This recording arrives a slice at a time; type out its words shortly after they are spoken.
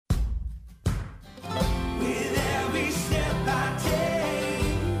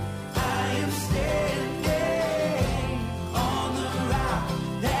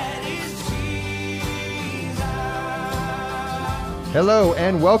Hello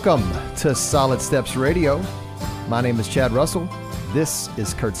and welcome to Solid Steps Radio. My name is Chad Russell. This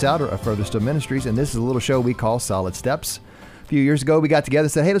is Kurt Souter of Further Still Ministries, and this is a little show we call Solid Steps. A few years ago, we got together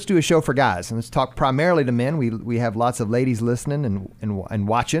and said, hey, let's do a show for guys, and let's talk primarily to men. We have lots of ladies listening and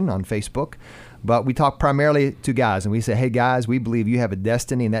watching on Facebook, but we talk primarily to guys, and we say, hey, guys, we believe you have a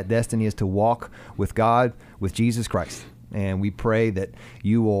destiny, and that destiny is to walk with God, with Jesus Christ. And we pray that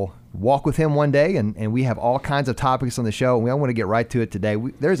you will walk with him one day, and we have all kinds of topics on the show, and we want to get right to it today.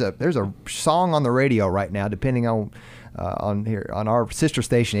 There's a song on the radio right now, depending on our sister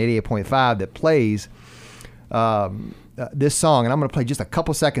station 88.5, that plays this song, and I'm going to play just a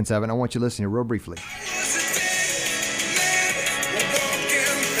couple seconds of it, and I want you to listen here real briefly.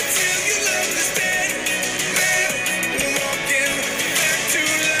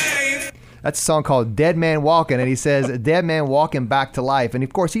 That's a song called Dead Man Walking, and he says, a dead man walking back to life. And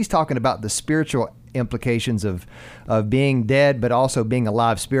of course, he's talking about the spiritual implications of being dead, but also being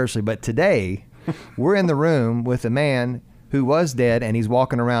alive spiritually. But today, we're in the room with a man who was dead, and he's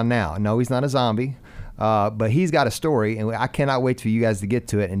walking around now. No, he's not a zombie, but he's got a story, and I cannot wait for you guys to get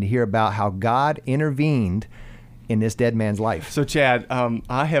to it and to hear about how God intervened in this dead man's life. So, Chad,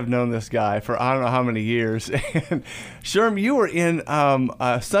 I have known this guy for I don't know how many years. And Sherm, you were in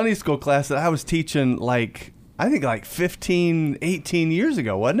a Sunday school class that I was teaching I think 15, 18 years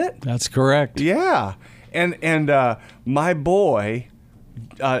ago, wasn't it? That's correct. Yeah. And my boy,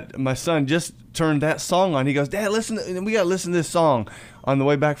 my son, just turned that song on. He goes, Dad, we got to listen to this song on the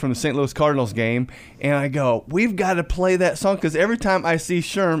way back from the St. Louis Cardinals game. And I go, we've got to play that song, because every time I see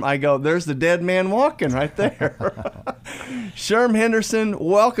Sherm, I go, there's the dead man walking right there. Sherm Henderson,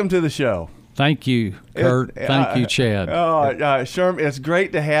 welcome to the show. Thank you, Kurt. Thank you, Chad. Sherm, it's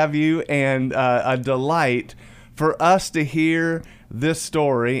great to have you, and a delight for us to hear this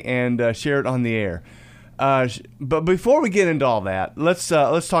story and share it on the air. But before we get into all that, let's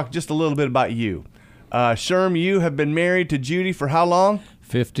talk just a little bit about you. Sherm, you have been married to Judy for how long?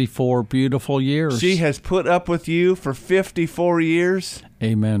 54 beautiful years. She has put up with you for 54 years.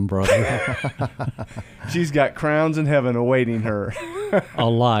 Amen, brother. She's got crowns in heaven awaiting her. A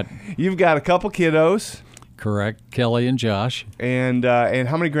lot. You've got a couple kiddos. Correct. Kelly and Josh. And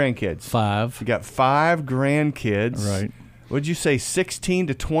how many grandkids? 5. You got 5 grandkids. Right. Would you say 16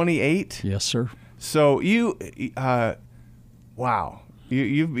 to 28? Yes, sir. So you, wow.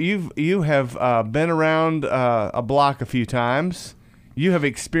 You have been around a block a few times. You have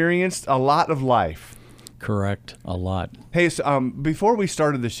experienced a lot of life. Correct, a lot. Hey, so, before we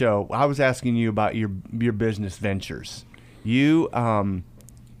started the show, I was asking you about your business ventures. You've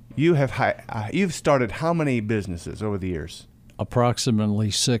started how many businesses over the years? Approximately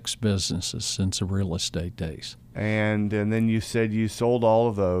 6 businesses since the real estate days. And then you said you sold all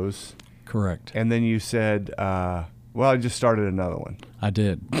of those. Correct. And then you said, well, I just started another one. I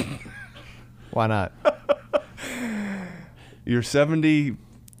did. Why not? You're 70.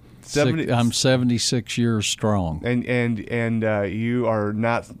 I'm 76 years strong. And you are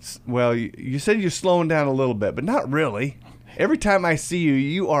not, well, you said you're slowing down a little bit, but not really. Every time I see you,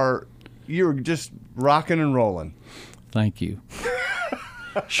 you're just rocking and rolling. Thank you.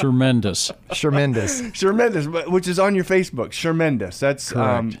 Shermendous. Shermendous, which is on your Facebook. Shermendous. That's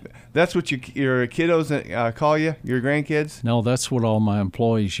correct. That's what your kiddos call you, your grandkids? No, that's what all my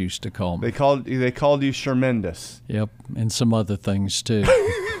employees used to call me. They called you Shermendous. Yep, and some other things too.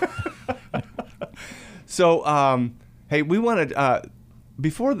 So, hey, we wanted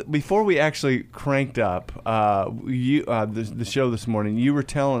before we actually cranked up the show this morning, you were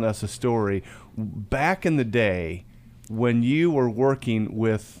telling us a story back in the day when you were working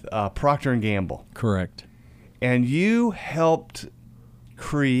with Procter & Gamble. Correct. And you helped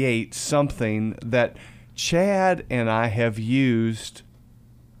create something that Chad and I have used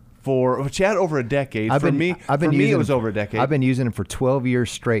for Chad over a decade. For me, it was over a decade. I've been using it for 12 years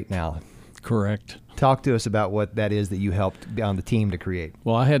straight now. Correct. Talk to us about what that is that you helped on the team to create.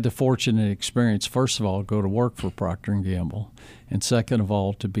 Well, I had the fortunate experience, first of all, go to work for Procter & Gamble, and second of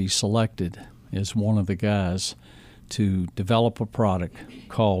all, to be selected as one of the guys to develop a product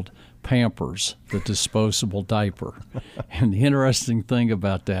called Pampers, the disposable diaper. And the interesting thing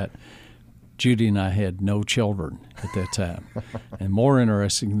about that, Judy and I had no children at that time. And more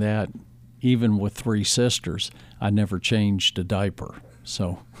interesting than that, even with 3 sisters, I never changed a diaper.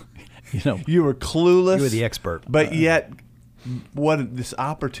 So, you were clueless. You were the expert. But yet, this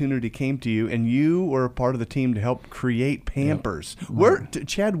opportunity came to you, and you were a part of the team to help create Pampers. Yep.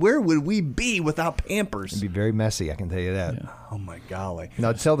 Chad, where would we be without Pampers? It'd be very messy, I can tell you that. Yeah. Oh, my golly.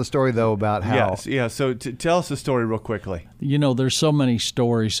 Now, tell the story, though, about how... Yes, yeah. So tell us the story real quickly. There's so many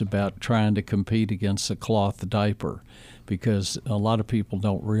stories about trying to compete against the cloth diaper. because a lot of people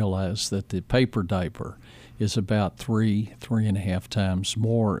don't realize that the paper diaper is about 3.5 times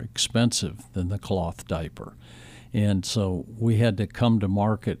more expensive than the cloth diaper. And so we had to come to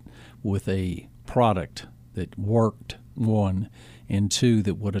market with a product that worked, one, and two,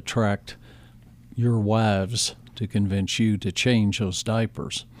 that would attract your wives to convince you to change those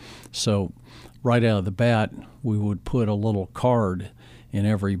diapers. So right out of the bat, we would put a little card in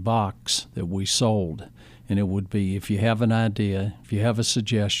every box that we sold. And it would be, if you have an idea, if you have a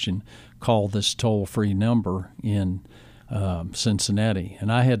suggestion, call this toll-free number in Cincinnati.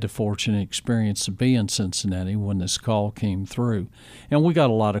 And I had the fortunate experience to be in Cincinnati when this call came through. And we got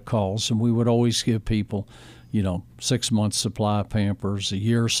a lot of calls, and we would always give people, 6 months supply of Pampers, a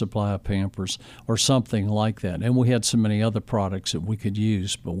year's supply of Pampers, or something like that. And we had so many other products that we could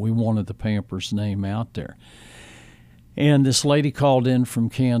use, but we wanted the Pampers name out there. And this lady called in from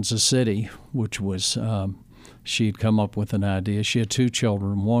Kansas City, which was, she had come up with an idea. She had 2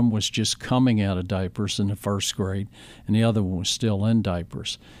 children. One was just coming out of diapers in the 1st grade, and the other one was still in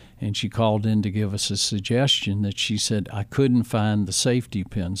diapers. And she called in to give us a suggestion that she said, I couldn't find the safety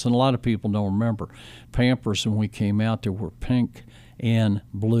pins. And a lot of people don't remember. Pampers, when we came out, there were pink and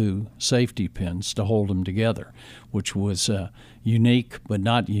blue safety pins to hold them together, which was unique but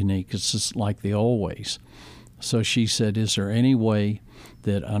not unique. It's just like the old ways. So she said, is there any way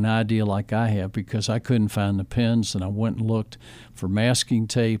that an idea like I have, because I couldn't find the pins, and I went and looked for masking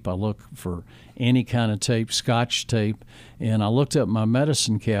tape, I looked for any kind of tape, Scotch tape, and I looked up my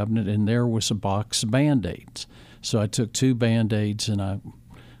medicine cabinet, and there was a box of Band-Aids. So I took 2 Band-Aids and I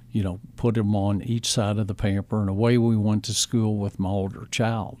put them on each side of the pamper, and away we went to school with my older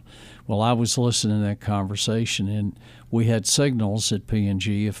child. Well, I was listening to that conversation, and we had signals at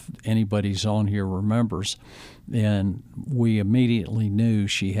P&G, if anybody's on here remembers, and we immediately knew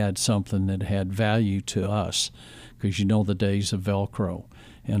she had something that had value to us, because the days of Velcro.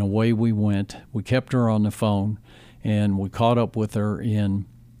 And away we went. We kept her on the phone, and we caught up with her in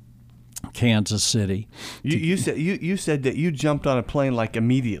Kansas City. You said that you jumped on a plane like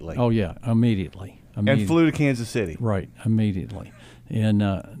immediately. Oh yeah, immediately. And flew to Kansas City. Right, immediately. And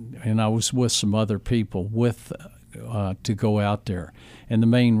I was with some other people to go out there. And the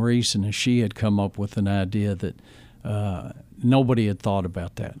main reason is she had come up with an idea that nobody had thought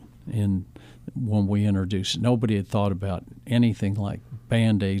about that. And when we introduced it, nobody had thought about anything like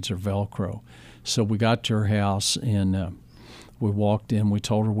Band-Aids or Velcro. So we got to her house, and we walked in. We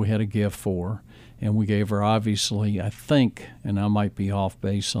told her we had a gift for her, and we gave her, obviously, I think, and I might be off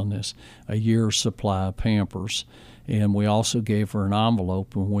base on this, a year's supply of Pampers. And we also gave her an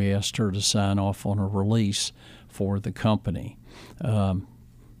envelope, and we asked her to sign off on a release for the company.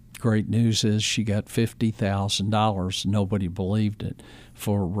 Great news is she got $50,000. Nobody believed it,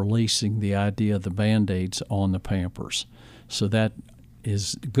 for releasing the idea of the Band-Aids on the Pampers. So that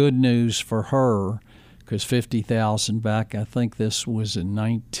is good news for her, because $50,000 back, I think this was in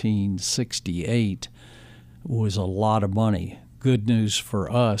 1968, was a lot of money. Good news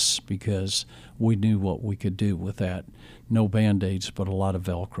for us, because we knew what we could do with that. No Band-Aids, but a lot of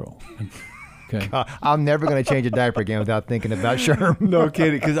Velcro. Okay. I'm never going to change a diaper again without thinking about Sherm. No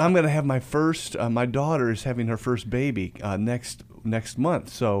kidding, because I'm going to have my first. My daughter is having her first baby next month.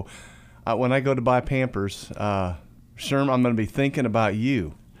 So when I go to buy Pampers, Sherm, I'm going to be thinking about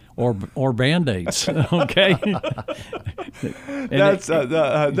you. Or Band-Aids. Okay.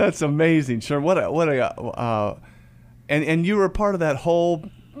 That's amazing, Sherm. And you were part of that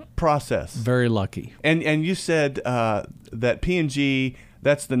whole process. Very lucky. And you said that P&G,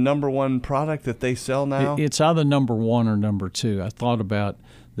 that's the number 1 product that they sell now? It's either number 1 or number 2. I thought about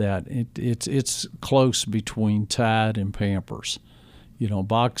that. It's close between Tide and Pampers. A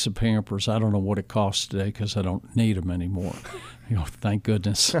box of Pampers, I don't know what it costs today, because I don't need them anymore. Thank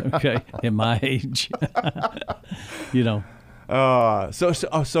goodness. Okay, at my age. So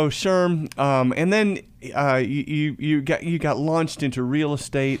Sherm, and then you got launched into real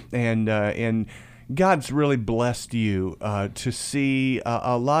estate, and God's really blessed you to see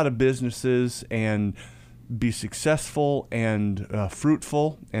a lot of businesses and be successful and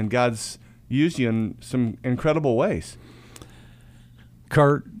fruitful, and God's used you in some incredible ways.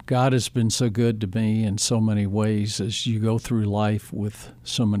 Kurt, God has been so good to me in so many ways as you go through life with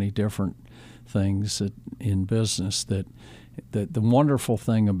so many different things in business, that the wonderful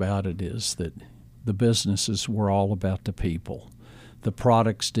thing about it is that the businesses were all about the people. The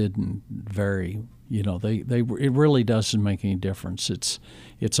products didn't vary. It really doesn't make any difference.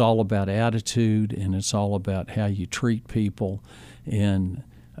 It's all about attitude, and it's all about how you treat people, and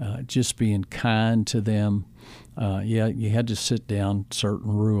just being kind to them. You had to sit down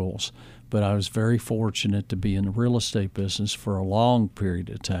certain rules, but I was very fortunate to be in the real estate business for a long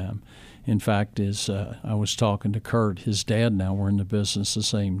period of time. In fact, as I was talking to Kurt, his dad and I were in the business the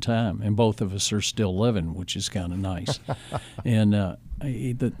same time, and both of us are still living, which is kind of nice. And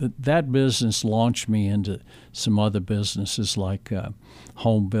that business launched me into some other businesses like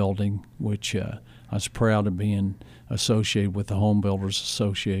home building, which I was proud of being associated with the Home Builders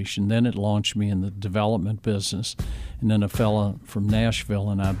Association. Then it launched me in the development business. And then a fella from Nashville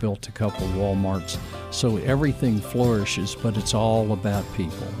and I built a couple of Walmarts. So everything flourishes, but it's all about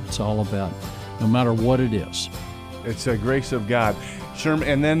people. It's all about, no matter what it is. It's a grace of God. Sherm,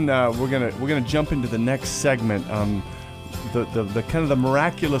 and then we're gonna jump into the next segment, the kind of the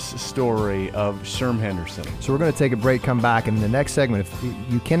miraculous story of Sherm Henderson. So we're going to take a break, come back, and in the next segment,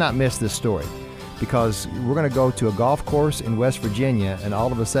 you cannot miss this story, because we're going to go to a golf course in West Virginia, and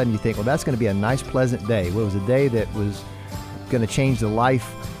all of a sudden you think, well, that's going to be a nice, pleasant day. Well, it was a day that was going to change the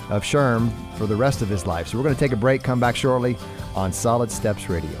life of Sherm for the rest of his life. So we're going to take a break, come back shortly on Solid Steps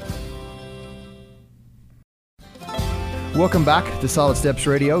Radio. Welcome back to Solid Steps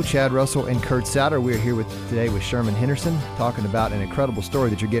Radio. Chad Russell and Kurt Souter. We're here today with Sherman Henderson, talking about an incredible story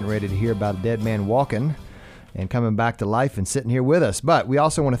that you're getting ready to hear about a dead man walking and coming back to life and sitting here with us. But we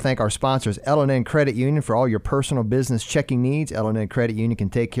also want to thank our sponsors, L&N Credit Union, for all your personal business checking needs. L&N Credit Union can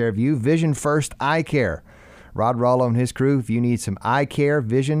take care of you. Vision First Eye Care. Rod Rollo and his crew, if you need some eye care,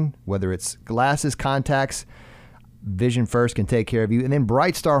 vision, whether it's glasses, contacts, Vision First can take care of you. And then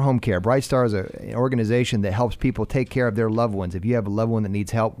Bright Star Home Care. Bright Star is an organization that helps people take care of their loved ones. If you have a loved one that needs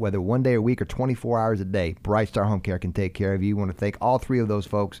help, whether one day a week or 24 hours a day, Bright Star Home Care can take care of you. We want to thank all three of those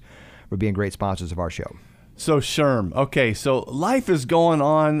folks for being great sponsors of our show. So Sherm, okay, so life is going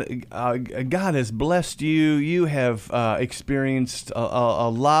on. God has blessed you. You have experienced a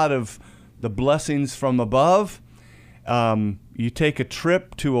lot of the blessings from above. You take a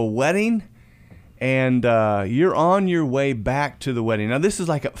trip to a wedding, and you're on your way back to the wedding. Now, this is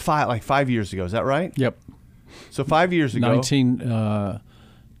like 5 years ago. Is that right? Yep. So 5 years ago.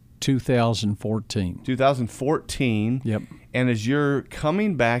 2014. 2014. Yep. And as you're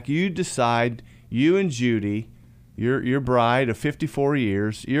coming back, you decide, you and Judy, your bride of 54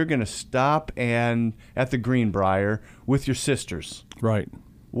 years, you're going to stop at the Greenbrier with your sisters. Right.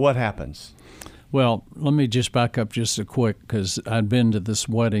 What happens? Well, let me just back up just a quick, because I'd been to this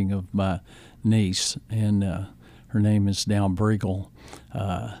wedding of my niece, and her name is now Briegel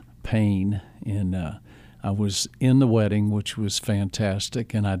Payne, and I was in the wedding, which was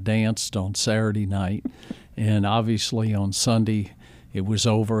fantastic, and I danced on Saturday night, and obviously on Sunday it was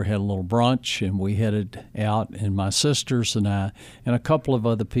over, had a little brunch, and we headed out, and my sisters and I and a couple of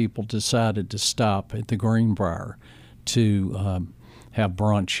other people decided to stop at the Greenbrier to have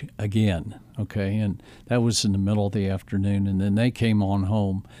brunch again, okay? And that was in the middle of the afternoon, and then they came on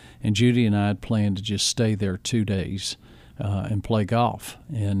home, and Judy and I had planned to just stay there 2 days and play golf.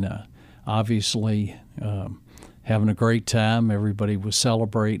 And obviously having a great time. Everybody was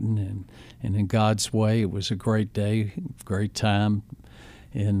celebrating, and in God's way, it was a great day, great time.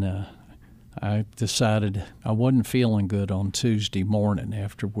 And I decided I wasn't feeling good on Tuesday morning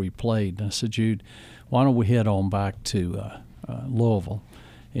after we played. And I said, Jude, why don't we head on back to Louisville?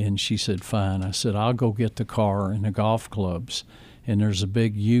 And she said, fine. I said, I'll go get the car and the golf clubs. And there's a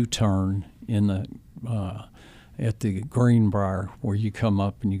big U-turn in the at the Greenbrier where you come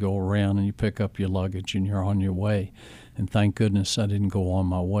up and you go around and you pick up your luggage and you're on your way. And thank goodness I didn't go on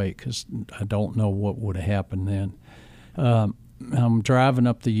my way, because I don't know what would have happened then. I'm driving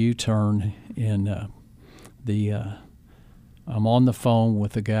up the U-turn, and I'm on the phone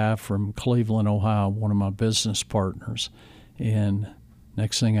with a guy from Cleveland, Ohio, one of my business partners. And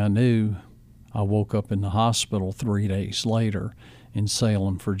next thing I knew, I woke up in the hospital 3 days later in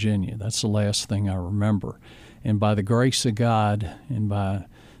Salem, Virginia. That's the last thing I remember. And by the grace of God and by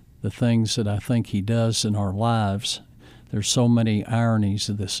the things that I think He does in our lives, there's so many ironies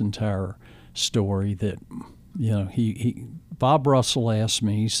of this entire story that, you know, Bob Russell asked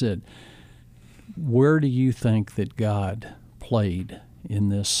me, he said, where do you think that God played in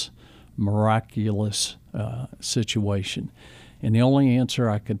this miraculous situation? And the only answer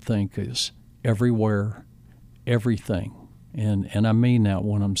I could think is everywhere, everything. And I mean that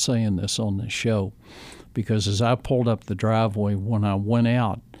when I'm saying this on this show, because as I pulled up the driveway, when I went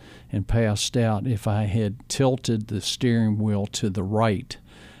out and passed out, if I had tilted the steering wheel to the right,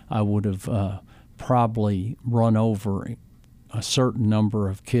 I would have probably run over a certain number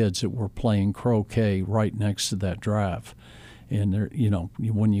of kids that were playing croquet right next to that drive. And there, you know,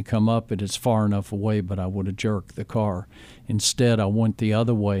 when you come up it's far enough away, but I would have jerked the car. Instead, I went the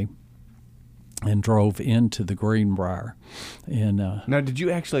other way, and drove into the Greenbrier. And now, did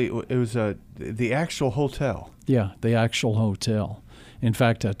you actually? It was the actual hotel. Yeah, the actual hotel. In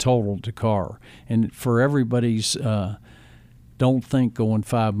fact, I totaled the car. And for everybody's, don't think going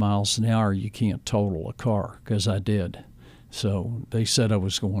 5 miles an hour you can't total a car, because I did. So they said I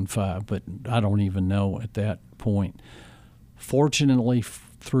was going 5, but I don't even know at that point. Fortunately,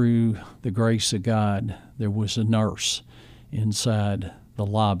 through the grace of God, there was a nurse inside the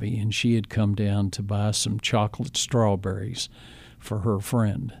lobby, and she had come down to buy some chocolate strawberries for her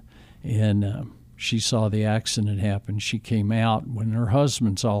friend. And she saw the accident happen. She came out when her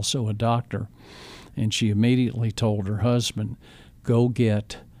husband's also a doctor, and she immediately told her husband, go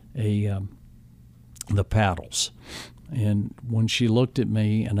get the paddles. And when she looked at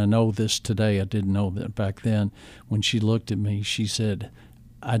me, and I know this today, I didn't know that back then, when she looked at me, she said,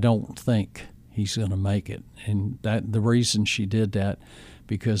 I don't think he's going to make it. And that the reason she did that,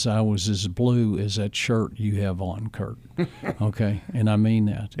 because I was as blue as that shirt you have on, Kurt. Okay? And I mean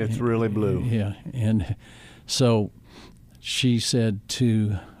that. It's really blue. Yeah. And so she said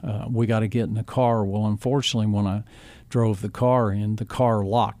we got to get in the car. Well, unfortunately, when I drove the car in, the car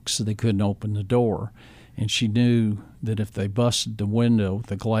locked, so they couldn't open the door. And she knew that if they busted the window,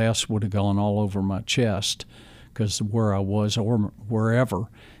 the glass would have gone all over my chest, because where I was or wherever,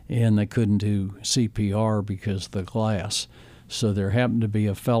 and they couldn't do CPR because of the glass. So there happened to be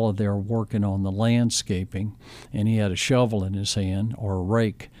a fellow there working on the landscaping, and he had a shovel in his hand, or a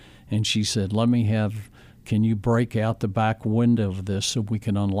rake, and she said, can you break out the back window of this so we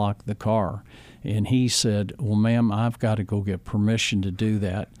can unlock the car? And he said, well, ma'am, I've got to go get permission to do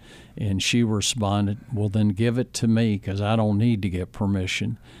that. And she responded, well, then give it to me, because I don't need to get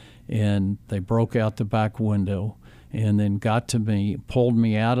permission. And they broke out the back window and then got to me, pulled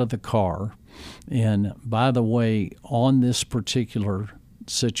me out of the car. And by the way, on this particular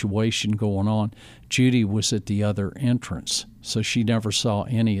situation going on, Judy was at the other entrance, so she never saw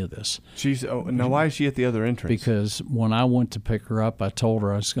any of this. Now why is she at the other entrance? Because when I went to pick her up, I told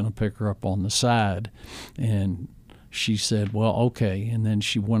her I was going to pick her up on the side, and she said, well, okay. And then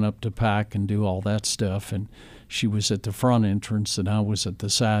she went up to pack and do all that stuff, and she was at the front entrance and I was at the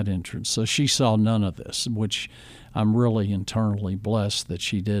side entrance. So she saw none of this, which I'm really internally blessed that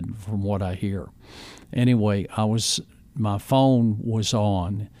she did, from what I hear. Anyway, my phone was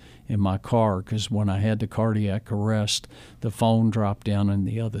on in my car, because when I had the cardiac arrest, the phone dropped down in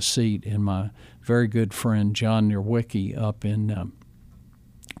the other seat, and my very good friend John Nierwicki up in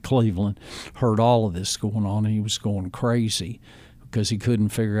Cleveland heard all of this going on, and he was going crazy because he couldn't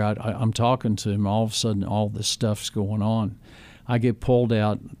figure out. I'm talking to him, all of a sudden all this stuff's going on. I get pulled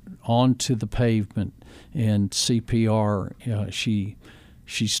out onto the pavement, and CPR,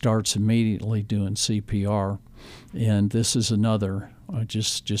 she starts immediately doing CPR. And this is another,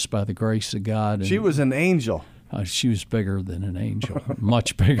 just by the grace of God. And she was an angel. She was bigger than an angel,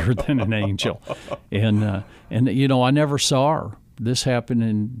 much bigger than an angel. And I never saw her. This happened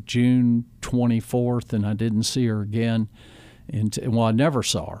in June 24th, and I didn't see her again. I never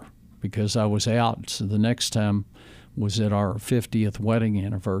saw her because I was out. So the next time was at our 50th wedding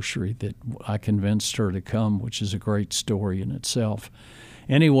anniversary that I convinced her to come, which is a great story in itself.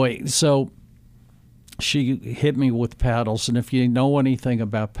 Anyway, so she hit me with paddles, and if you know anything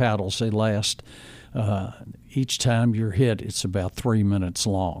about paddles, they last, each time you're hit, it's about 3 minutes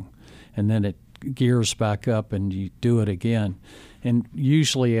long, and then it gears back up and you do it again. And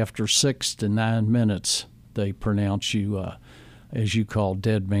usually after 6 to 9 minutes, they pronounce you, as you call,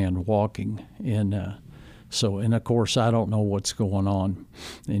 dead man walking. And of course, I don't know what's going on.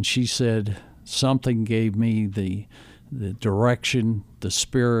 And she said something gave me the direction, the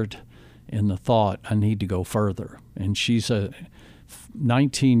spirit, and the thought, I need to go further. And she's a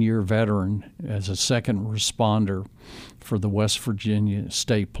 19-year veteran as a second responder for the West Virginia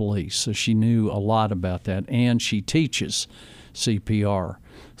State Police. So she knew a lot about that, and she teaches CPR.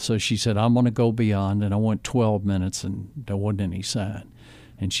 So she said, I'm going to go beyond, and I went 12 minutes, and there wasn't any sign.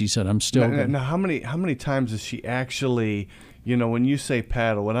 And she said, I'm still going. Now, how many times does she actually, when you say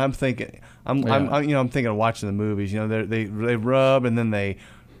paddle, when I'm thinking, I'm thinking of watching the movies, they rub and then they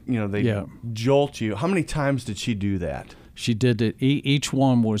jolt you. How many times did she do that? She did it. Each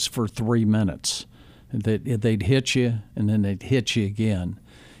one was for 3 minutes. They'd hit you, and then they'd hit you again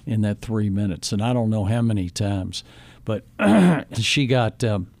in that 3 minutes. And I don't know how many times. But she got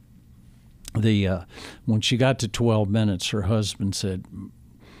when she got to 12 minutes, her husband said,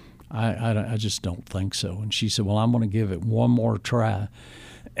 I just don't think so. And she said, well, I'm going to give it one more try.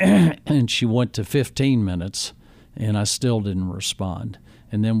 And she went to 15 minutes, and I still didn't respond.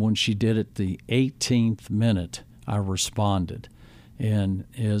 And then when she did it the 18th minute, I responded. And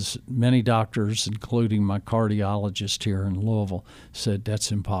as many doctors, including my cardiologist here in Louisville, said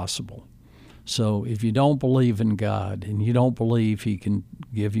that's impossible. So if you don't believe in God and you don't believe he can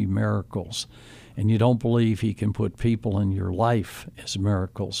give you miracles and you don't believe he can put people in your life as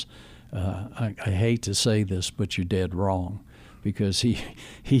miracles, I hate to say this, but you're dead wrong. Because he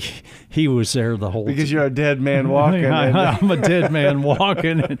was there the whole time. Because you're a dead man walking. I'm a dead man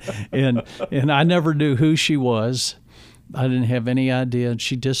walking, and I never knew who she was. I didn't have any idea.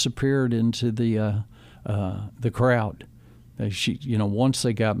 She disappeared into the crowd. Once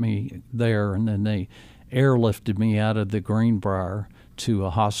they got me there, and then they airlifted me out of the Greenbrier to a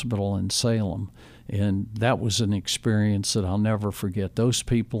hospital in Salem, and that was an experience that I'll never forget. Those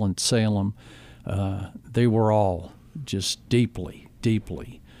people in Salem, they were all just deeply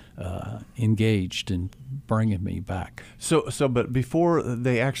engaged in bringing me back. But before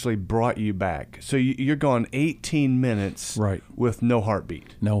they actually brought you back, so you're gone 18 minutes, right, with no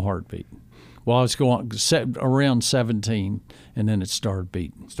heartbeat. No heartbeat. Well, I was going around 17, and then it started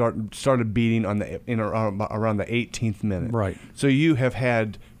beating. Started beating around the 18th minute. Right. So you have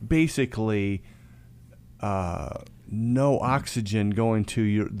had basically no oxygen going to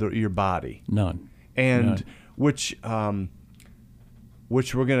your body. None. And None. Which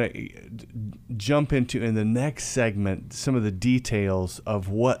we're going to jump into in the next segment, some of the details of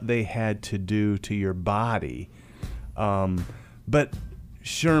what they had to do to your body. But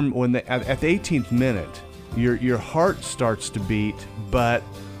Sherm, when at the 18th minute, your heart starts to beat, but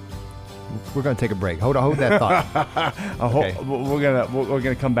we're going to take a break. Hold that thought. Okay. We're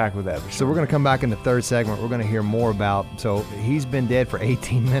gonna come back with that. So we're going to come back in the third segment. We're going to hear more about. So he's been dead for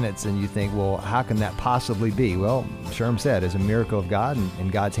 18 minutes, and you think, well, how can that possibly be? Well, Sherm said it's a miracle of God,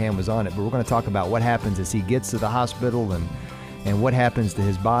 and God's hand was on it. But we're going to talk about what happens as he gets to the hospital, and what happens to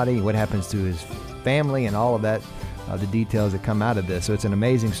his body, what happens to his family, and all of that. The details that come out of this. So it's an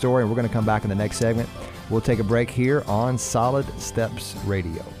amazing story, and we're going to come back in the next segment. We'll take a break here on Solid Steps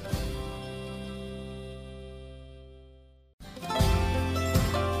Radio.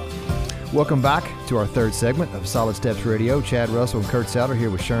 Welcome back to our third segment of Solid Steps Radio. Chad Russell and Kurt Souter here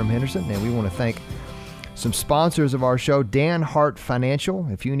with Sherm Henderson, and we want to thank some sponsors of our show, Dan Hart Financial.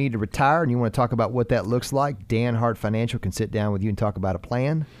 If you need to retire and you want to talk about what that looks like, Dan Hart Financial can sit down with you and talk about a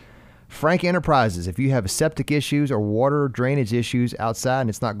plan. Frank Enterprises, if you have septic issues or water drainage issues outside and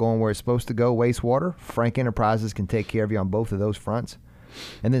it's not going where it's supposed to go, wastewater, Frank Enterprises can take care of you on both of those fronts.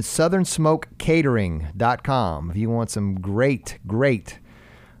 And then SouthernSmokeCatering.com. If you want some great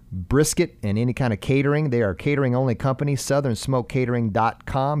brisket and any kind of catering, they are a catering-only company,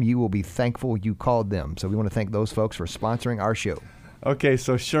 SouthernSmokeCatering.com. You will be thankful you called them. So we want to thank those folks for sponsoring our show. Okay,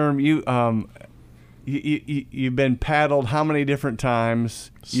 so Sherm, you've been paddled how many different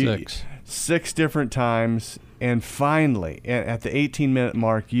times? 6. 6 different times, and finally, at the 18-minute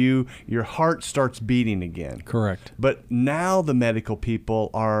mark, your heart starts beating again. Correct. But now the medical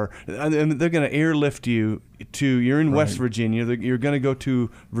people they're going to airlift you you're in West Virginia. You're going to go to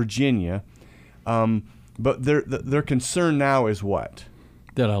Virginia, but their concern now is what?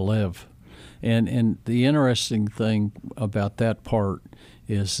 That I live, and the interesting thing about that part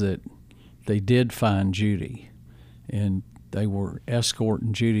is that they did find Judy, and they were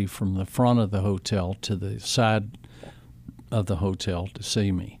escorting Judy from the front of the hotel to the side of the hotel to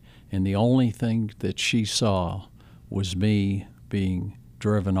see me. And the only thing that she saw was me being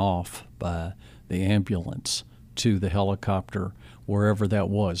driven off by the ambulance to the helicopter, wherever that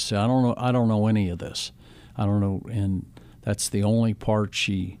was. So I don't know any of this. I don't know, and that's the only part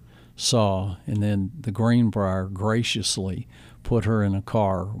she saw. And then the Greenbrier graciously put her in a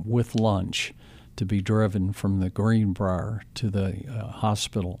car with lunch to be driven from the Greenbrier to the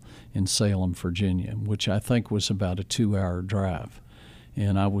hospital in Salem, Virginia, which I think was about a 2-hour drive.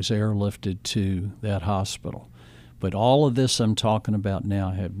 And I was airlifted to that hospital. But all of this I'm talking about now,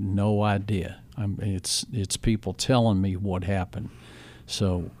 I have no idea. It's people telling me what happened.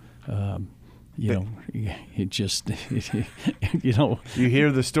 So, it just, You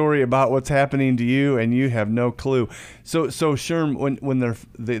hear the story about what's happening to you, and you have no clue. So Sherm, when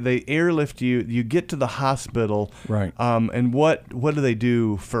they airlift you, you get to the hospital, right? And what do they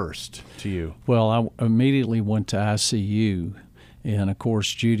do first to you? Well, I immediately went to ICU, and of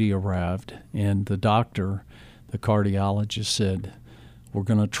course Judy arrived, and the doctor, the cardiologist, said, "We're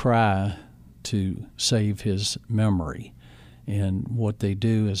going to try to save his memory." And what they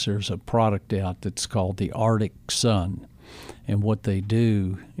do is there's a product out that's called the Arctic Sun. And what they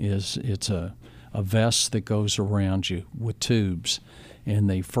do is it's a vest that goes around you with tubes, and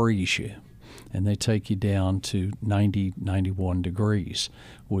they freeze you. And they take you down to 90, 91 degrees,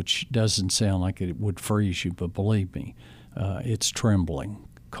 which doesn't sound like it would freeze you, but believe me, it's trembling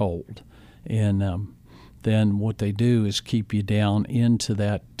cold. And then what they do is keep you down into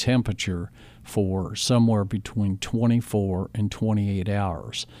that temperature for somewhere between 24 and 28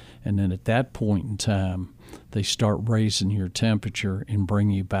 hours. And then at that point in time, they start raising your temperature and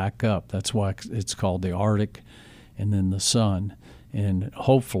bring you back up. That's why it's called the Arctic and then the sun. And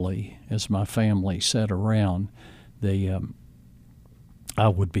hopefully, as my family sat around, I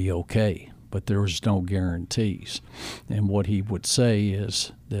would be okay, but there was no guarantees. And what he would say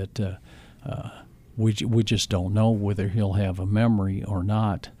is that we just don't know whether he'll have a memory or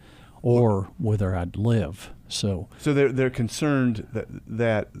not, or whether I'd live. So they're concerned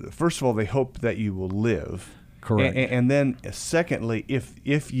that first of all, they hope that you will live. Correct. And then secondly,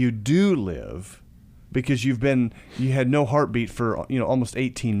 if you do live, because you had no heartbeat for almost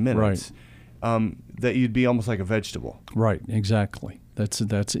 18 minutes, that you'd be almost like a vegetable. Right, exactly.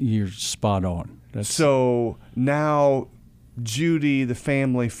 That's you're spot on. So now Judy, the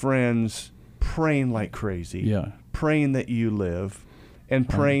family, friends, praying like crazy, praying that you live, and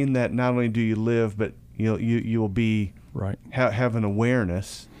praying that not only do you live, but you will be have an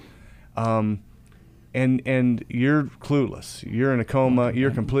awareness, and you're clueless. You're in a coma.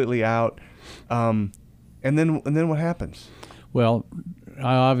 You're completely out. And then what happens? Well,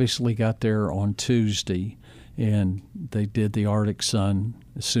 I obviously got there on Tuesday, and they did the Arctic Sun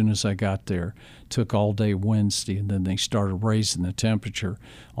as soon as I got there. Took all day Wednesday, and then they started raising the temperature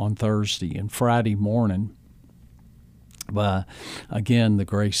on Thursday. And Friday morning, by, again, the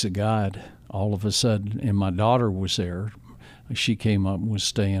grace of God, all of a sudden, and my daughter was there. She came up and was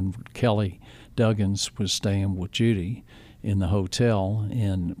staying, Kelly Duggins was staying with Judy in the hotel.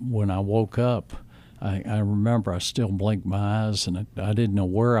 And when I woke up, I remember I still blinked my eyes, and I didn't know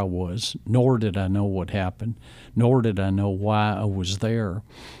where I was, nor did I know what happened, nor did I know why I was there.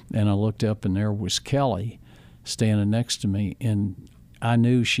 And I looked up, and there was Kelly standing next to me, and I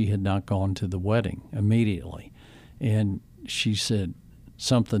knew she had not gone to the wedding immediately. And she said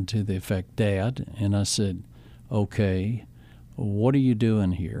something to the effect, "Dad," and I said, "Okay, what are you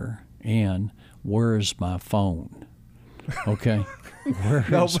doing here? And where is my phone?" Okay.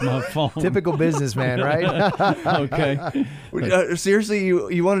 Where's my phone? Typical businessman, right? Okay. Seriously,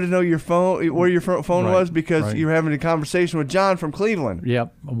 you wanted to know your phone, where your phone was, because you were having a conversation with John from Cleveland.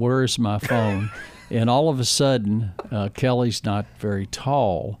 Yep. Where's my phone? And all of a sudden, Kelly's not very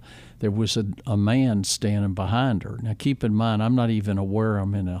tall. There was a man standing behind her. Now, keep in mind, I'm not even aware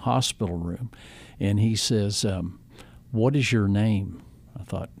I'm in a hospital room. And he says, "What is your name?" I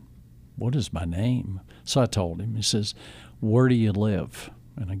thought, "What is my name?" So I told him. He says, "Where do you live?"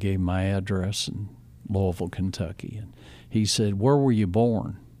 And I gave my address in Louisville, Kentucky. And he said, "Where were you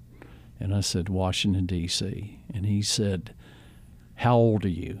born?" And I said, "Washington, D.C." And he said, "How old are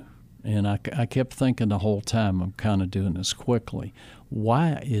you?" And I kept thinking the whole time, I'm kind of doing this quickly,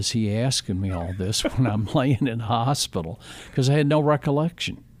 why is he asking me all this when I'm laying in the hospital? Because I had no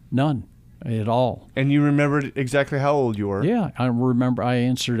recollection, none at all. And you remembered exactly how old you were? Yeah, I remember I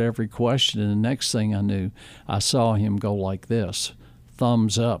answered every question, and the next thing I knew, I saw him go like this,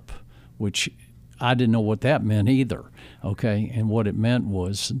 thumbs up, which I didn't know what that meant either, okay? And what it meant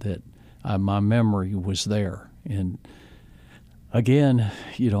was that my memory was there. And again,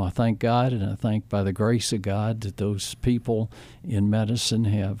 I thank God, and I thank by the grace of God that those people in medicine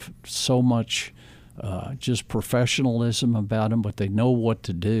have so much just professionalism about them, but they know what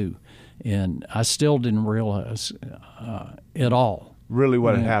to do. And I still didn't realize at all. Really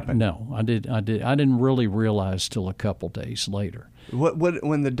what had happened? No, I didn't really realize till a couple days later. What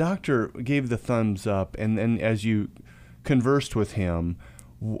when the doctor gave the thumbs up, and then as you conversed with him,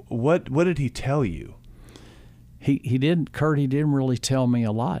 what did he tell you? He didn't really tell me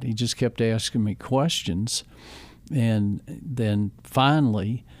a lot. He just kept asking me questions. And then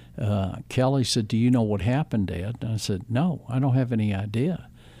finally, Kelly said, "Do you know what happened, Dad?" And I said, "No, I don't have any idea."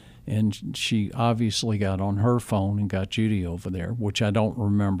 And she obviously got on her phone and got Judy over there, which I don't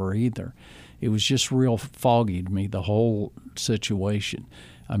remember either. It was just real foggy to me, the whole situation.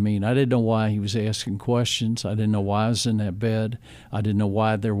 I mean, I didn't know why he was asking questions. I didn't know why I was in that bed. I didn't know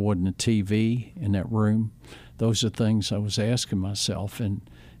why there wasn't a TV in that room. Those are things I was asking myself. And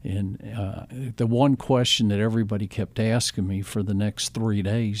the one question that everybody kept asking me for the next 3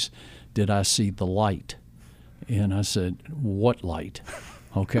 days, did I see the light? And I said, "What light?"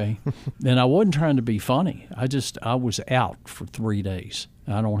 Okay. And I wasn't trying to be funny. I was out for 3 days.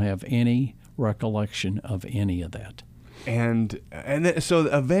 I don't have any recollection of any of that. And so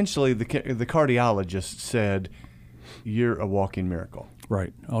eventually the cardiologist said, "You're a walking miracle."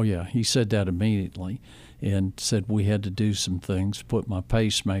 Right. Oh, yeah. He said that immediately. and said we had to do some things, put my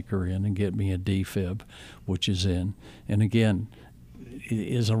pacemaker in and get me a defib, which is in. And again,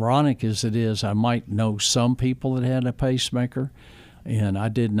 as ironic as it is, I might know some people that had a pacemaker, and I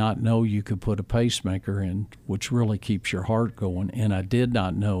did not know you could put a pacemaker in, which really keeps your heart going. And I did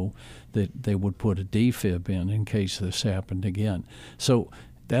not know that they would put a defib in case this happened again. So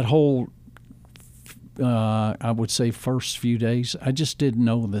that whole, I would say, first few days, I just didn't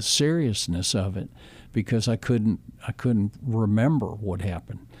know the seriousness of it because I couldn't remember what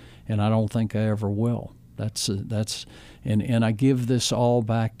happened, and I don't think I ever will. And I give this all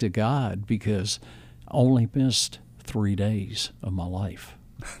back to God because I only missed 3 days of my life.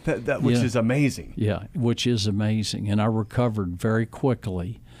 Which is amazing. Yeah, which is amazing. And I recovered very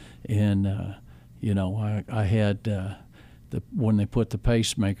quickly. And, I had when they put the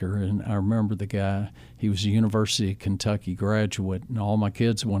pacemaker in, I remember the guy, he was a University of Kentucky graduate, and all my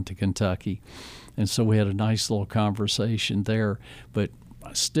kids went to Kentucky. And so we had a nice little conversation there. But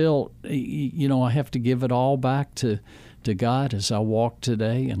still, I have to give it all back to God as I walk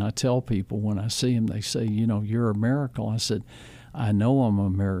today. And I tell people when I see him, they say, you're a miracle. I said, I know I'm a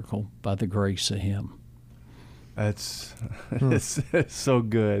miracle by the grace of him. It's so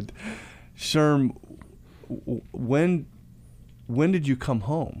good. Sherm, when did you come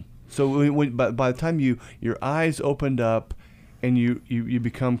home? So by the time your eyes opened up and you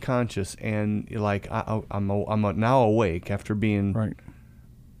become conscious and you're like, I'm now awake after being right.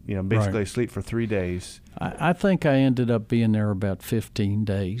 Basically Right. asleep for 3 days. I think I ended up being there about 15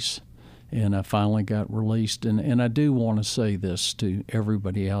 days, and I finally got released. And I do want to say this to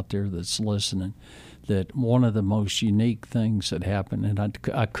everybody out there that's listening, that one of the most unique things that happened, and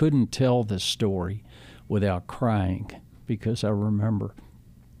I couldn't tell this story without crying, because I remember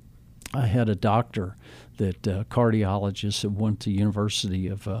I had a doctor that cardiologist that went to University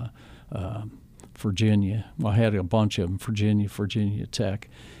of Virginia. Well, I had a bunch of them, Virginia Tech.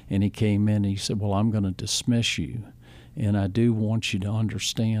 And he came in and he said, well, I'm going to dismiss you. And I do want you to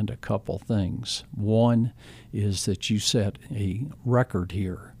understand a couple things. One is that you set a record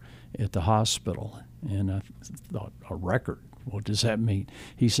here at the hospital. And I thought, a record? What does that mean?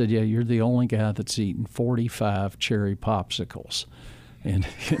 He said, yeah, you're the only guy that's eaten 45 cherry popsicles. And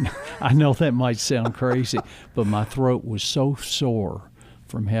I know that might sound crazy, but my throat was so sore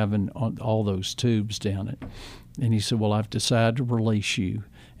from having all those tubes down it. And he said, well, I've decided to release you,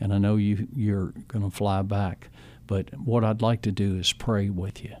 and I know you're going to fly back, but what I'd like to do is pray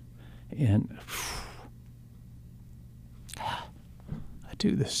with you. And I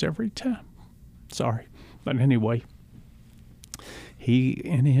do this every time. Sorry. But anyway, he,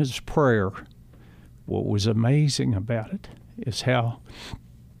 in his prayer, what was amazing about it is how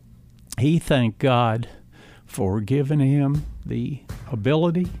he thanked God for giving him the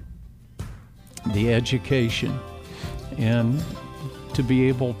ability, the education, and to be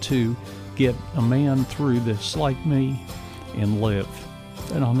able to get a man through this like me and live.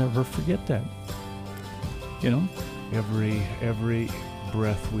 And I'll never forget that. Every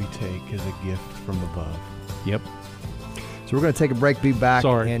breath we take is a gift from above. Yep. So we're going to take a break, be back,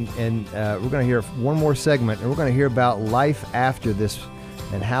 Sorry. and we're going to hear one more segment, and we're going to hear about life after this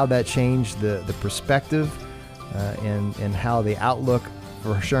and how that changed the perspective and how the outlook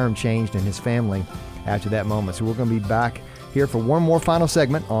for Sherm changed and his family after that moment. So we're going to be back here for one more final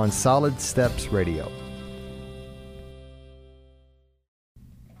segment on Solid Steps Radio.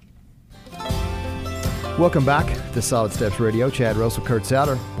 Welcome back to Solid Steps Radio. Chad Russell, Kurt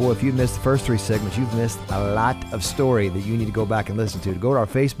Souter. Boy, if you've missed the first three segments, you've missed a lot of story that you need to go back and listen to. Go to our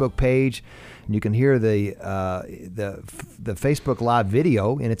Facebook page, and you can hear the Facebook Live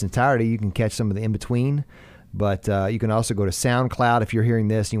video in its entirety. You can catch some of the in-between. But you can also go to SoundCloud if you're hearing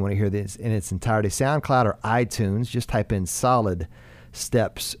this and you want to hear this in its entirety. SoundCloud or iTunes. Just type in Solid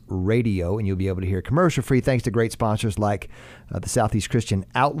Steps Radio, and you'll be able to hear commercial-free thanks to great sponsors like the Southeast Christian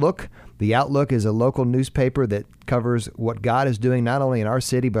Outlook. The Outlook is a local newspaper that covers what God is doing not only in our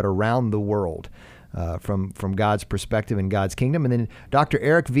city but around the world from God's perspective and God's kingdom. And then Dr.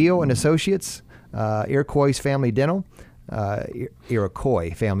 Eric Veal and Associates, Iroquois Family Dental.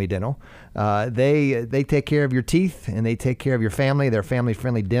 Iroquois Family Dental. They take care of your teeth and they take care of your family. They're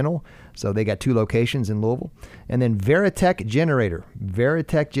family-friendly dental. So they got 2 locations in Louisville. And then Veritech Generator.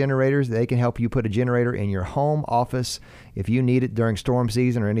 Veritech Generators, they can help you put a generator in your home office. If you need it during storm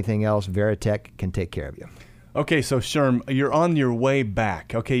season or anything else, Veritech can take care of you. Okay, so Sherm, you're on your way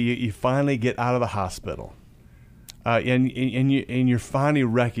back. Okay, you finally get out of the hospital. And you're finally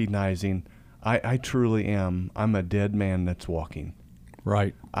recognizing, I truly am. I'm a dead man that's walking.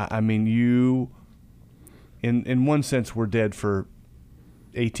 Right. I mean, you, in one sense, were dead for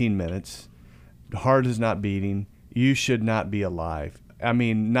 18 minutes, heart is not beating. You should not be alive. I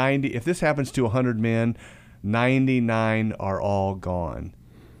mean, if this happens to 100 men, 99 are all gone.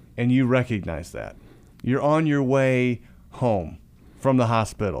 And you recognize that. You're on your way home from the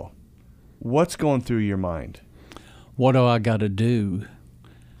hospital. What's going through your mind? What do I got to do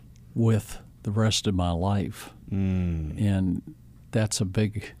with the rest of my life? And that's a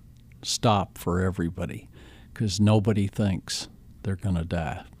big stop for everybody, because nobody thinks they're going to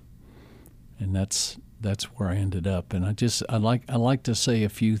die. And that's where I ended up. And I like to say a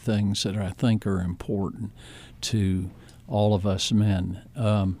few things that I think are important to all of us men.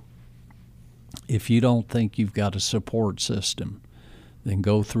 If you don't think you've got a support system, then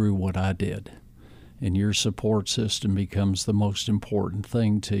go through what I did, and your support system becomes the most important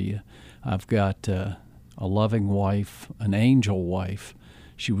thing to you. I've got a loving wife, an angel wife.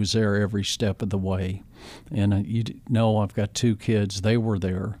 She was there every step of the way. And I've got 2 kids. They were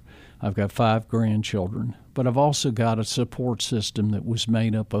there. I've got 5 grandchildren. But I've also got a support system that was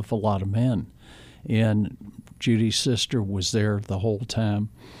made up of a lot of men. And Judy's sister was there the whole time.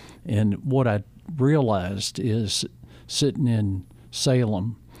 And what I realized is, sitting in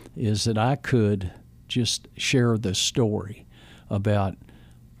Salem, is that I could just share this story about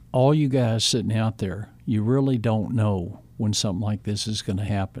all you guys sitting out there. You really don't know when something like this is going to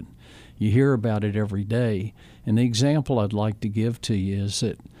happen. You hear about it every day. And the example I'd like to give to you is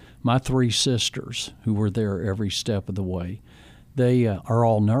that my 3 sisters, who were there every step of the way, they are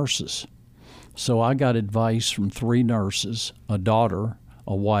all nurses. So I got advice from 3 nurses, a daughter,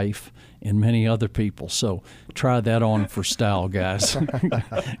 a wife, and many other people. So try that on for style, guys.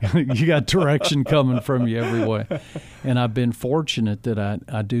 You got direction coming from you every way. And I've been fortunate that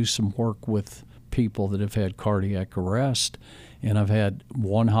I do some work with people that have had cardiac arrest. And I've had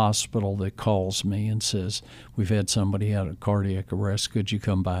one hospital that calls me and says, we've had somebody out of cardiac arrest. Could you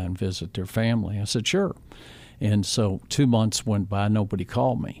come by and visit their family? I said, sure. And so 2 months went by, nobody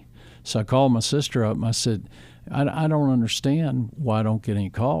called me. So I called my sister up and I said, I don't understand why I don't get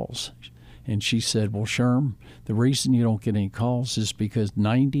any calls. And she said, well, Sherm, the reason you don't get any calls is because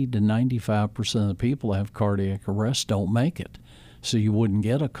 90 to 95% of the people that have cardiac arrest don't make it. So you wouldn't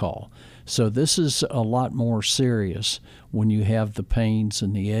get a call. So this is a lot more serious when you have the pains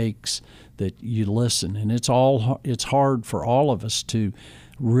and the aches, that you listen. And it's hard for all of us to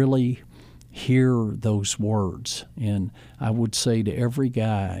really hear those words. And I would say to every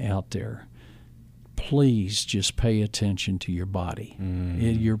guy out there, please just pay attention to your body.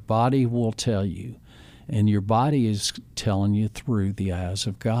 Your body will tell you, and your body is telling you through the eyes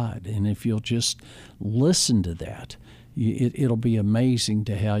of God. And if you'll just listen to that, it'll be amazing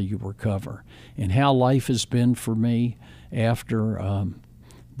to how you recover. And how life has been for me after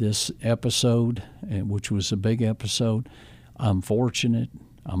this episode, which was a big episode. I'm fortunate.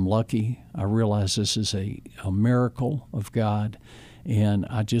 I'm lucky. I realize this is a miracle of God. And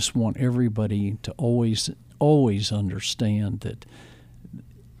I just want everybody to always understand that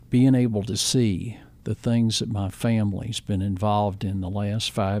being able to see the things that my family's been involved in the last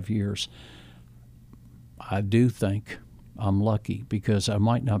 5 years, I do think I'm lucky, because I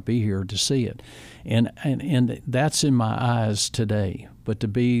might not be here to see it. And that's in my eyes today. But to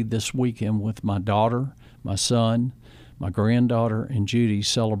be this weekend with my daughter, my son, my granddaughter, and Judy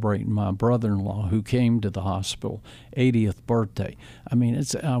celebrating my brother-in-law, who came to the hospital, 80th birthday. I mean,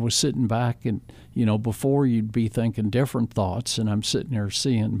 I was sitting back, and, before you'd be thinking different thoughts, and I'm sitting there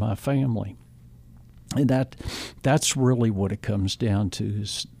seeing my family. And that's really what it comes down to,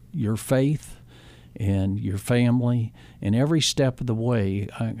 is your faith and your family. And every step of the way,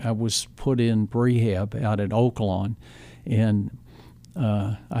 I was put in rehab out at Oaklawn, and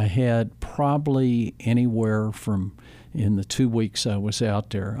I had probably anywhere from, in the 2 weeks I was out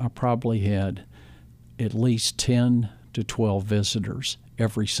there, I probably had at least 10 to 12 visitors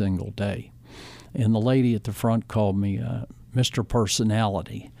every single day. And the lady at the front called me Mr.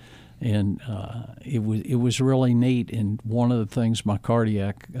 Personality. And it was really neat. And one of the things my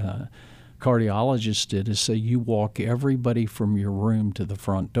cardiologist did is say, you walk everybody from your room to the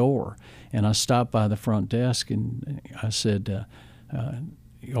front door. And I stopped by the front desk and I said,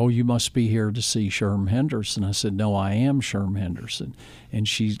 oh, you must be here to see Sherm Henderson. I said, no, I am Sherm Henderson. And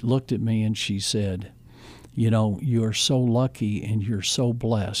she looked at me and she said, you are so lucky and you're so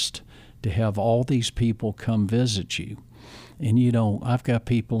blessed to have all these people come visit you. And, I've got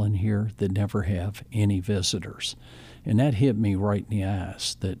people in here that never have any visitors. And that hit me right in the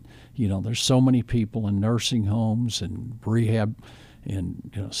eyes, that, there's so many people in nursing homes and rehab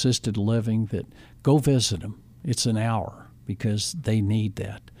and assisted living that go visit them. It's an hour, because they need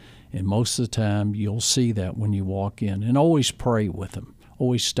that. And most of the time you'll see that when you walk in. And always pray with them.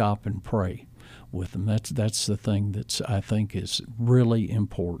 Always stop and pray with them. That's the thing that's, I think, is really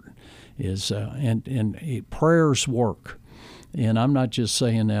important. Is prayers work. And I'm not just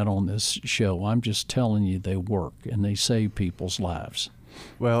saying that on this show. I'm just telling you they work and they save people's lives.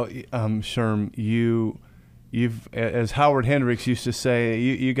 Well, Sherm, you've, as Howard Hendricks used to say,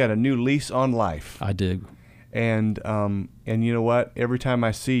 you got a new lease on life. I do. And you know what? Every time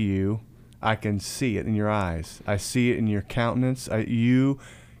I see you, I can see it in your eyes. I see it in your countenance. You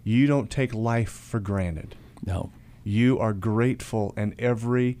don't take life for granted. No. You are grateful, and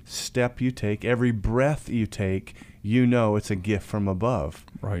every step you take, every breath you take, you know it's a gift from above.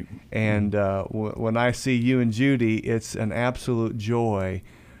 Right. And when I see you and Judy, it's an absolute joy,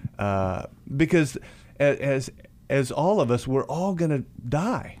 because as all of us, we're all going to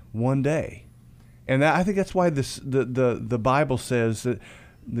die one day. And I think that's why the Bible says that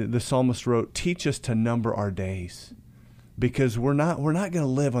the psalmist wrote, "Teach us to number our days," because we're not going to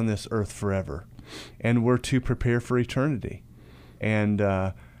live on this earth forever, and we're to prepare for eternity. And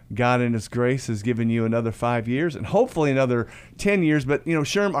God in His grace has given you another 5 years, and hopefully another 10 years. But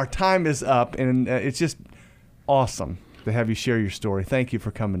Sherm, our time is up, and it's just awesome to have you share your story. Thank you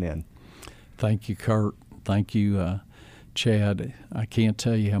for coming in. Thank you, Kurt. Thank you, Chad. I can't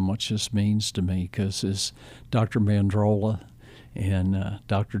tell you how much this means to me, because as Dr. Mandrola and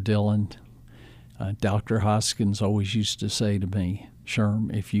Dr. Dillon, Dr. Hoskins always used to say to me,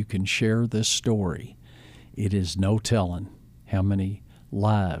 "Sherm, if you can share this story, it is no telling how many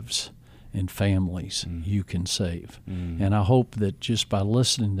lives and families you can save." And I hope that just by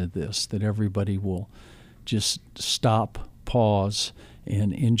listening to this, that everybody will just stop, pause,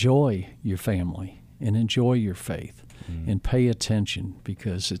 and enjoy your family and enjoy your faith and pay attention,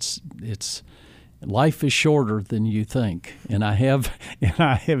 because it's life is shorter than you think, and I have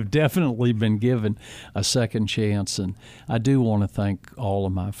definitely been given a second chance. And I do want to thank all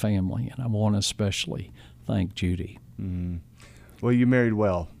of my family, and I want to especially thank Judy. Well, you married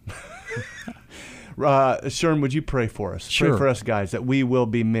well. Sherm, would you pray for us? Sure. Pray for us guys, that we will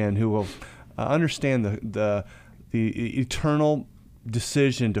be men who will understand the eternal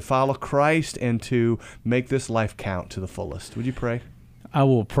decision to follow Christ and to make this life count to the fullest. Would you pray? I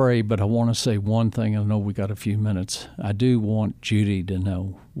will pray, but I want to say one thing. I know we got a few minutes. I do want Judy to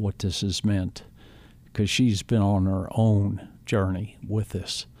know what this has meant, because she's been on her own journey with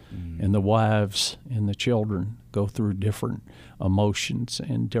this. And the wives and the children go through different emotions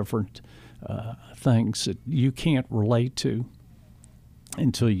and different things that you can't relate to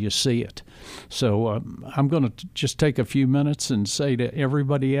until you see it. So I'm going to just take a few minutes and say to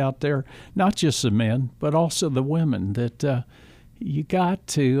everybody out there, not just the men, but also the women, that you got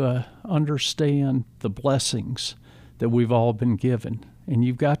to understand the blessings that we've all been given. And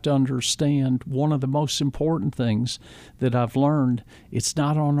you've got to understand one of the most important things that I've learned, it's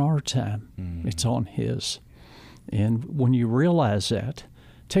not on our time, it's on His. And when you realize that,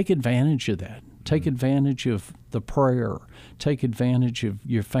 take advantage of that. Take advantage of the prayer. Take advantage of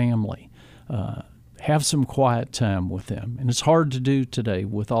your family. Have some quiet time with them. And it's hard to do today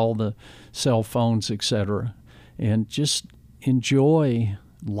with all the cell phones, etc. And just enjoy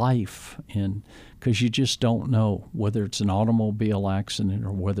life, and because you just don't know whether it's an automobile accident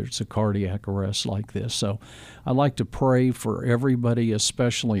or whether it's a cardiac arrest like this. So I'd like to pray for everybody,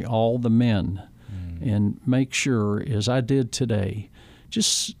 especially all the men, and make sure, as I did today,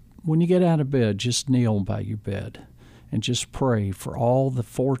 just when you get out of bed, just kneel by your bed and just pray for all the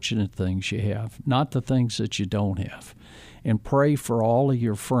fortunate things you have, not the things that you don't have, and pray for all of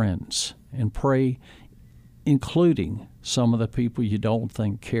your friends, and pray including some of the people you don't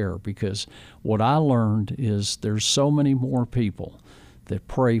think care, because what I learned is there's so many more people that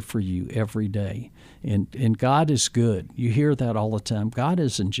pray for you every day. And God is good. You hear that all the time. God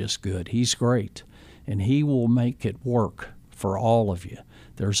isn't just good. He's great, and He will make it work for all of you.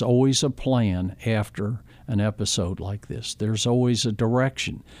 There's always a plan after an episode like this. There's always a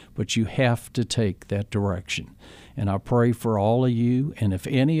direction, but you have to take that direction. And I pray for all of you, and if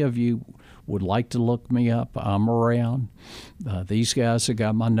any of you would like to look me up, I'm around. These guys have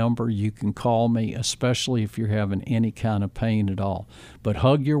got my number. You can call me, especially if you're having any kind of pain at all. But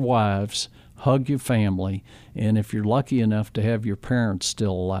hug your wives, hug your family, and if you're lucky enough to have your parents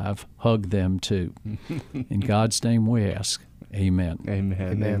still alive, hug them too. In God's name we ask. Amen.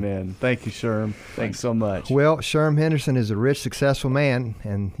 Amen. Amen. Thank you, Sherm. Thanks so much. Well, Sherm Henderson is a rich, successful man,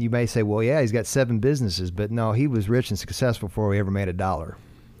 and you may say, well, yeah, he's got 7 businesses, but no, he was rich and successful before he ever made a dollar.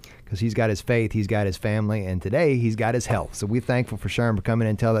 Because he's got his faith, he's got his family, and today he's got his health. So we're thankful for Sherm for coming in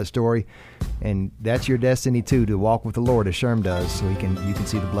and tell that story. And that's your destiny, too, to walk with the Lord as Sherm does, so you can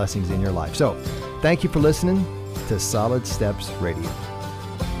see the blessings in your life. So thank you for listening to Solid Steps Radio.